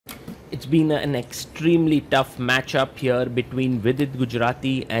It's been an extremely tough matchup here between Vidit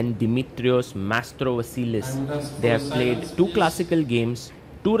Gujrathi and Dmitrios Mastrovasilis. They have played two classical games,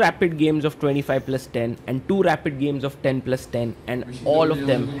 two rapid games of 25 plus 10 and two rapid games of 10 plus 10, and all of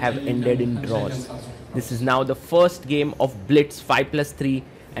them have ended in draws. This is now the first game of Blitz 5 plus 3,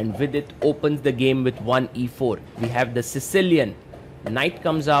 and Vidit opens the game with 1 e4. We have the Sicilian. Knight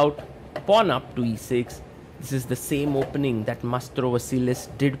comes out, pawn up to e6. This is the same opening that Mastrovasilis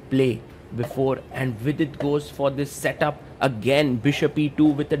did play before, and Vidit goes for this setup again. Bishop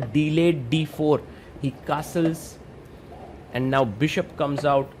e2 with a delayed d4. He castles, and now bishop comes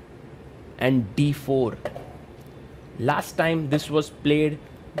out and d4. Last time this was played,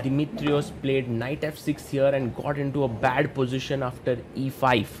 Dmitrios played knight f6 here and got into a bad position after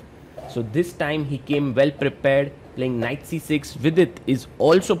e5. So this time he came well prepared, playing knight c6. Vidit is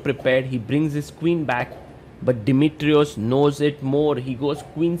also prepared. He brings his queen back, but Dmitrios knows it more. He goes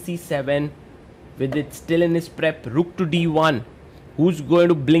queen c7. Vidit still in his prep. Rook to d1. Who's going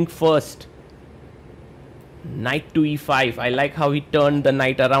to blink first? Knight to e5. I like how he turned the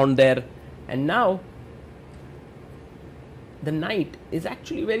knight around there. And now the knight is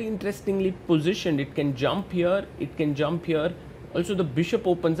actually very interestingly positioned. It can jump here. It can jump here. Also the bishop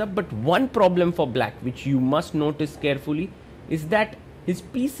opens up. But one problem for black, which you must notice carefully, is that his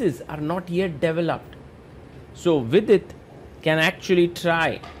pieces are not yet developed. So Vidit can actually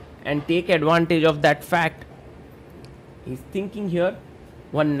try and take advantage of that fact. He's thinking here.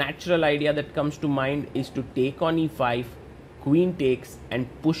 One natural idea that comes to mind is to take on e5, queen takes, and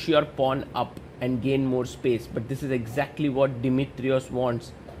push your pawn up and gain more space. But this is exactly what Dmitrios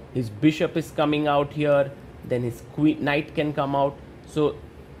wants. His bishop is coming out here, then his knight can come out. So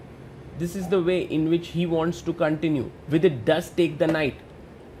this is the way in which he wants to continue. Vidit does take the knight,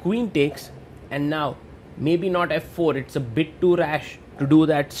 queen takes, and now maybe not f4. It's a bit too rash to do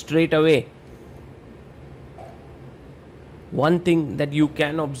that straight away. One thing that you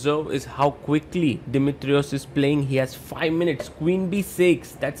can observe is how quickly Dmitrios is playing. He has 5 minutes. Queen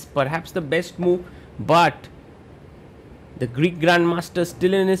b6. That's perhaps the best move. But the Greek Grandmaster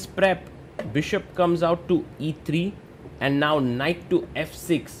still in his prep. Bishop comes out to e3. And now knight to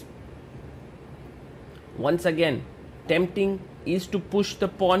f6. Once again, tempting is to push the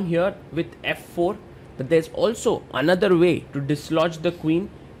pawn here with f4. But there's also another way to dislodge the queen,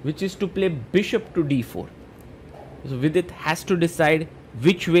 which is to play bishop to d4. So Vidit has to decide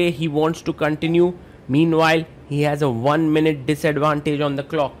which way he wants to continue. Meanwhile, he has a 1 minute disadvantage on the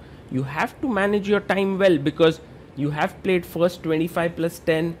clock. You have to manage your time well, because you have played first 25 plus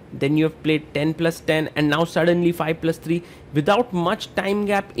 10, then you have played 10 plus 10, and now suddenly 5 plus 3 without much time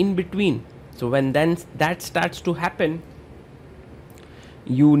gap in between. So when then that starts to happen,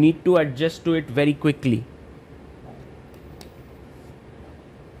 you need to adjust to it very quickly.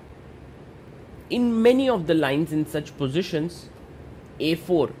 In many of the lines in such positions,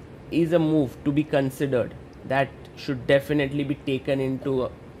 a4 is a move to be considered. That should definitely be taken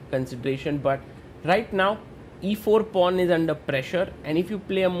into consideration. But right now, e4 pawn is under pressure, and if you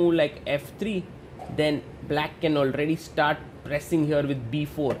play a move like f3, then black can already start pressing here with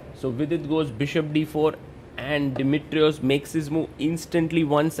b4. So Vidit goes bishop d4, and Dmitrios makes his move instantly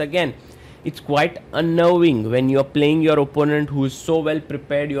once again. It's quite unnerving when you're playing your opponent who is so well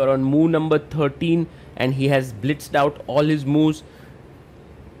prepared. You're on move number 13 and he has blitzed out all his moves.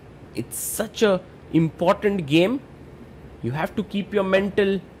 It's such a important game. You have to keep your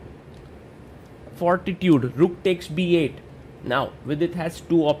mental fortitude. Rook takes b8. Now Vidit has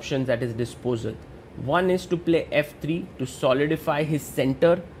two options at his disposal. One is to play f3 to solidify his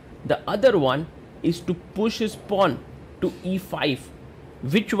center. The other one is to push his pawn to e5.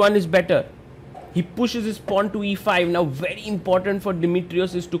 Which one is better? He pushes his pawn to e5. Now very important for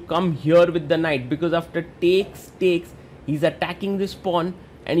Dmitrios is to come here with the knight, because after takes, he's attacking this pawn,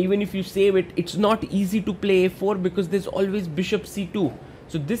 and even if you save it, it's not easy to play a4 because there's always bishop c2.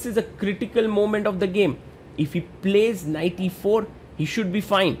 So this is a critical moment of the game. If he plays knight e4, he should be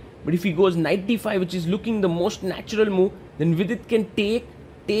fine. But if he goes knight d5, which is looking the most natural move, then Vidit can take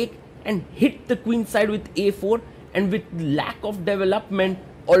and hit the queen side with a4. And with lack of development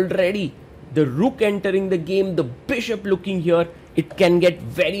already, the rook entering the game, the bishop looking here, it can get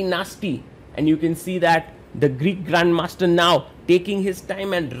very nasty. And you can see that the Greek Grandmaster now taking his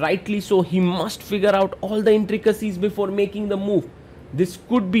time, and rightly so. He must figure out all the intricacies before making the move. This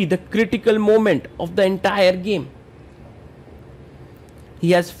could be the critical moment of the entire game.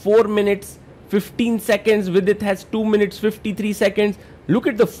 He has 4 minutes 15 seconds. Vidit has 2 minutes 53 seconds. Look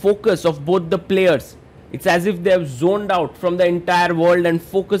at the focus of both the players. It's as if they have zoned out from the entire world and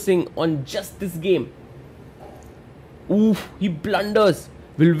focusing on just this game. Oof, he blunders.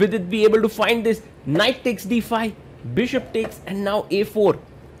 Will Vidit be able to find this? Knight takes d5, bishop takes, and now a4.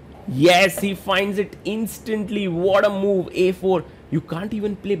 Yes, he finds it instantly. What a move, a4. You can't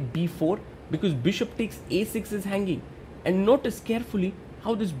even play b4 because bishop takes a6 is hanging. And notice carefully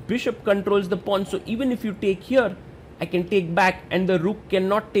how this bishop controls the pawn. So even if you take here, I can take back and the rook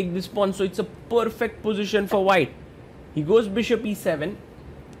cannot take this pawn. So it's a perfect position for white. He goes bishop e7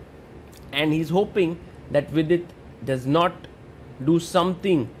 and he's hoping that Vidit does not do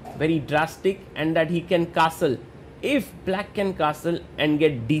something very drastic and that he can castle. If black can castle and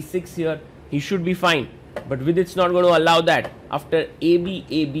get d6 here, he should be fine. But Vidit's not going to allow that. After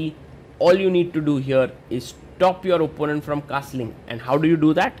AB, all you need to do here is stop your opponent from castling. And how do you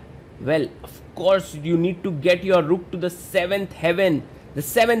do that? Well, of course, you need to get your rook to the 7th heaven. The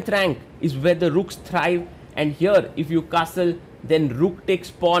 7th rank is where the rooks thrive. And here, if you castle, then rook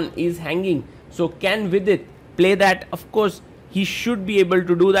takes pawn is hanging. So can Vidit play that? Of course, he should be able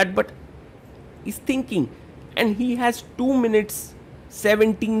to do that. But he's thinking. And he has 2 minutes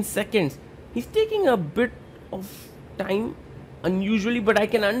 17 seconds. He's taking a bit of time unusually, but I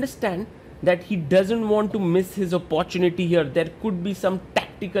can understand that he doesn't want to miss his opportunity here. There could be some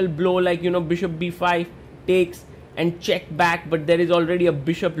tactical blow like, bishop b5 takes and check back, but there is already a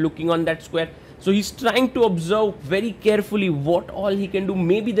bishop looking on that square. So he's trying to observe very carefully what all he can do.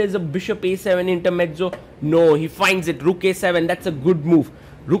 Maybe there's a bishop a7 intermezzo. No, he finds it. Rook a7. That's a good move.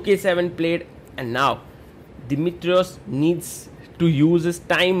 Rook a7 played, and now Dmitrios needs to use his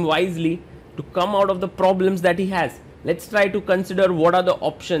time wisely to come out of the problems that he has. Let's try to consider what are the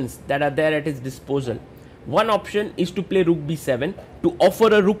options that are there at his disposal. One option is to play rook b7 to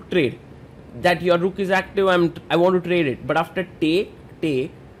offer a rook trade. That your rook is active, I want to trade it. But after take,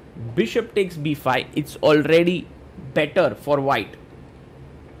 bishop takes b5, it's already better for white.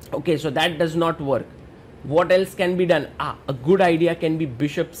 Okay, so that does not work. What else can be done? A good idea can be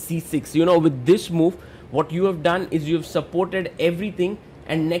bishop c6. With this move, what you have done is you have supported everything,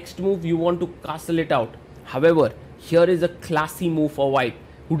 and next move you want to castle it out. However, here is a classy move for white,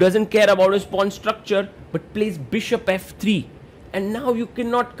 who doesn't care about his pawn structure but plays bishop f3. And now you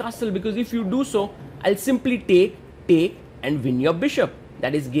cannot castle, because if you do so, I'll simply take and win your bishop.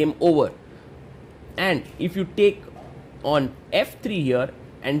 That is game over. And if you take on f3 here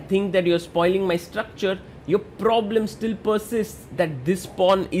and think that you're spoiling my structure, your problem still persists that this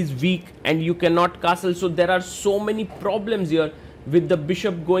pawn is weak and you cannot castle. So there are so many problems here with the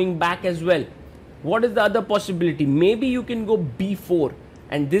bishop going back as well. What is the other possibility? Maybe you can go b4,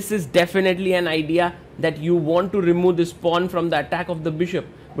 and this is definitely an idea that you want to remove this pawn from the attack of the bishop.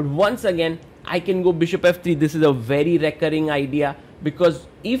 But once again, I can go bishop f3. This is a very recurring idea, because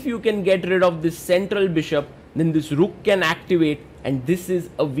if you can get rid of this central bishop, then this rook can activate, and this is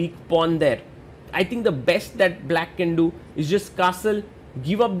a weak pawn there. I think the best that black can do is just castle,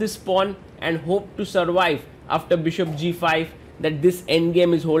 give up this pawn, and hope to survive after bishop g5, that this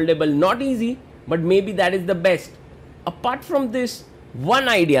endgame is holdable. Not easy, but maybe that is the best. Apart from this, one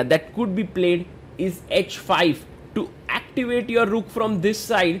idea that could be played is h5 to activate your rook from this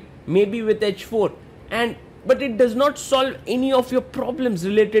side, maybe with h4. But it does not solve any of your problems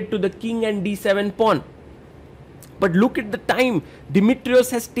related to the king and d7 pawn. But look at the time.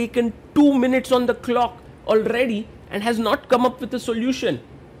 Dmitrios has taken 2 minutes on the clock already and has not come up with a solution.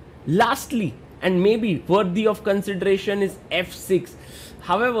 Lastly, and maybe worthy of consideration, is f6.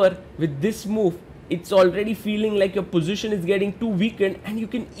 However, with this move, it's already feeling like your position is getting too weakened, and you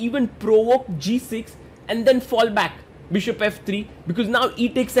can even provoke g6 and then fall back. Bishop f3, because now e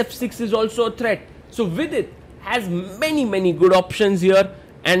takes f6 is also a threat. So Vidit has many good options here,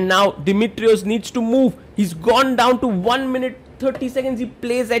 and now Dmitrios needs to move. He's gone down to 1 minute 30 seconds. He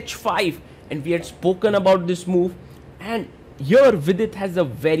plays h5, and we had spoken about this move. And here Vidit has a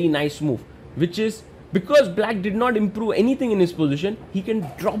very nice move, which is because black did not improve anything in his position, he can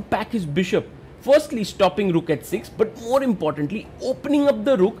drop back his bishop. Firstly, stopping rook at 6, but more importantly, opening up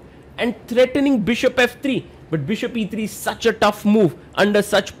the rook and threatening bishop f3. But bishop e3 is such a tough move under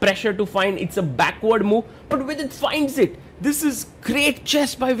such pressure to find. It's a backward move, but Vidit finds it. This is great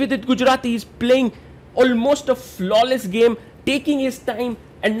chess by Vidit Gujrathi. He's playing almost a flawless game, taking his time,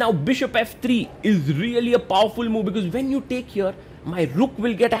 and now bishop f3 is really a powerful move, because when you take here, my rook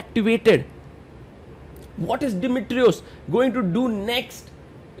will get activated. What is Dmitrios going to do next?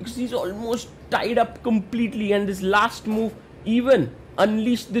 Because he's almost tied up completely, and this last move even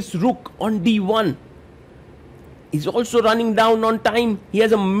unleashed this rook on d1. He's also running down on time. He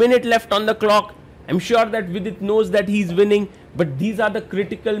has a minute left on the clock. I'm sure that Vidit knows that he's winning, but these are the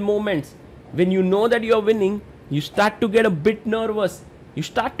critical moments. When you know that you're winning, you start to get a bit nervous. You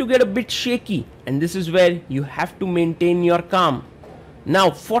start to get a bit shaky, and this is where you have to maintain your calm.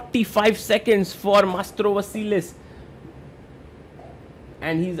 Now 45 seconds for Mastrovasilis.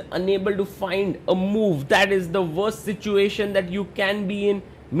 And he's unable to find a move. That is the worst situation that you can be in.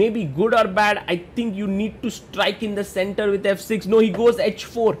 Maybe good or bad. I think you need to strike in the center with f6. No, he goes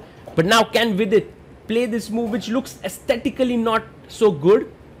h4. But now can Vidit play this move, which looks aesthetically not so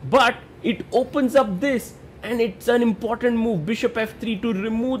good, but it opens up this, and it's an important move. Bishop f3 to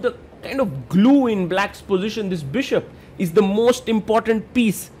remove the kind of glue in black's position. This bishop is the most important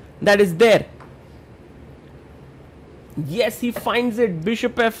piece that is there. Yes, he finds it.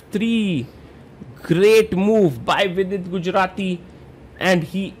 Bishop f3. Great move by Vidit Gujrathi. And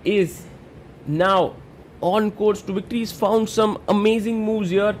he is now on course to victory. He's found some amazing moves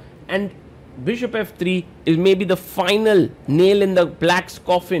here. And Bishop f3 is maybe the final nail in the black's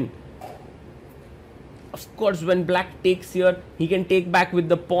coffin. Of course, when black takes here, he can take back with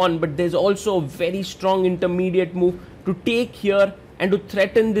the pawn. But there's also a very strong intermediate move to take here and to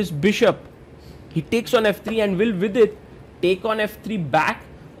threaten this bishop. He takes on f3, and will Vidit take on f3 back,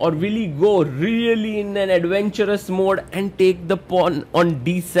 or will he go really in an adventurous mode and take the pawn on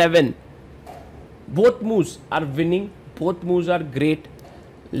d7? Both moves are winning. Both moves are great.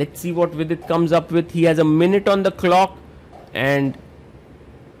 Let's see what Vidit comes up with. He has a minute on the clock, and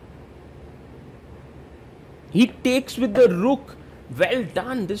he takes with the rook. Well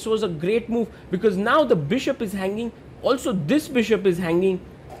done. This was a great move, because now the bishop is hanging. Also, this bishop is hanging.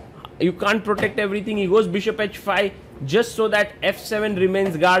 You can't protect everything. He goes bishop h5 just so that f7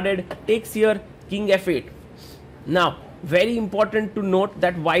 remains guarded. Takes here, king f8. Now, very important to note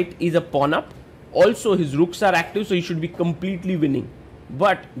that white is a pawn up. Also, his rooks are active, so he should be completely winning.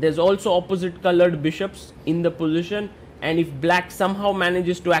 But there's also opposite colored bishops in the position, and if black somehow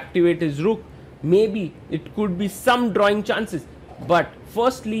manages to activate his rook, maybe it could be some drawing chances. But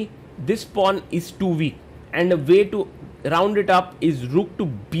firstly, this pawn is too weak, and a way to round it up is rook to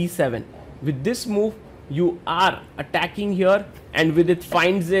b7. With this move, you are attacking here, and Vidit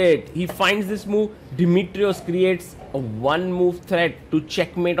finds it. He finds this move. Dmitrios creates a one move threat to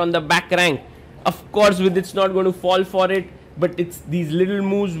checkmate on the back rank. Of course, Vidit's not going to fall for it, but it's these little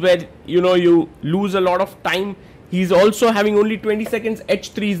moves where, you lose a lot of time. He's also having only 20 seconds.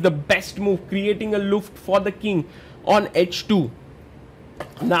 h3 is the best move, creating a luft for the king on h2.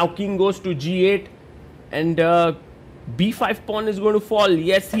 Now king goes to g8, and b5 pawn is going to fall.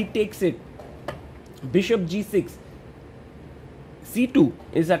 Yes, he takes it. Bishop g6. c2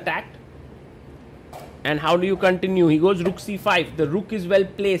 is attacked. And how do you continue? He goes rook c5. The rook is well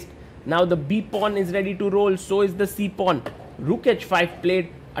placed. Now the b pawn is ready to roll. So is the c pawn. Rook h5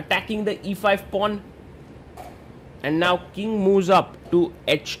 played, attacking the e5 pawn. And now king moves up to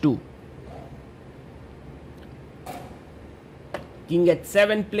h2. King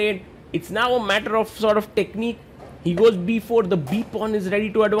h7 played. It's now a matter of sort of technique. He goes b4. The b pawn is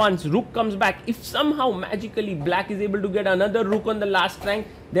ready to advance. Rook comes back. If somehow magically black is able to get another rook on the last rank,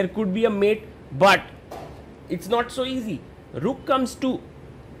 there could be a mate. But it's not so easy. Rook comes to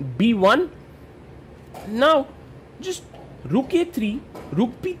b1. Now just rook a3,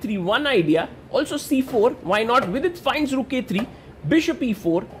 rook b3, one idea. Also c4, why not? Vidit finds rook a3, bishop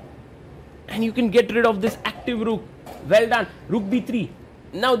e4, and you can get rid of this active rook. Well done. Rook b3.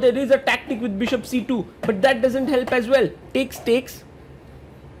 Now there is a tactic with bishop c2, but that doesn't help as well. Takes,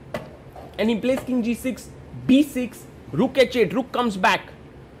 and he plays king g6, b6, rook h8, rook comes back.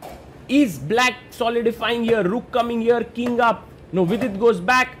 Is black solidifying here? Rook coming here, king up. No, Vidit goes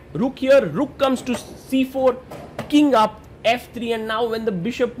back, rook here, rook comes to c4, king up, f3, and now when the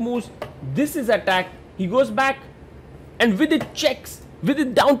bishop moves, this is attacked. He goes back, and Vidit checks.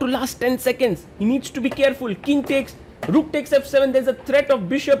 Vidit down to last 10 seconds. He needs to be careful. King takes, rook takes f7. There's a threat of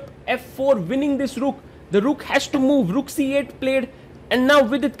bishop f4 winning this rook. The rook has to move. Rook c8 played, and now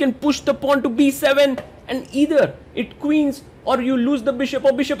Vidit can push the pawn to b7, and either it queens or you lose the bishop,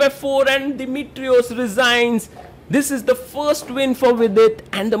 or bishop f4, and Dmitrios resigns. This is the first win for Vidit,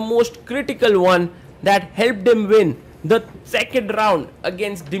 and the most critical one that helped him win the second round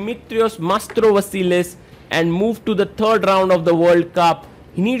against Dmitrios Mastrovasilis and move to the third round of the World Cup.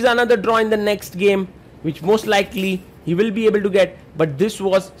 He needs another draw in the next game, which most likely he will be able to get. But this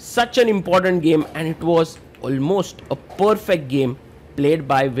was such an important game, and it was almost a perfect game played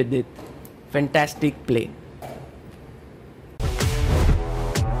by Vidit. Fantastic play.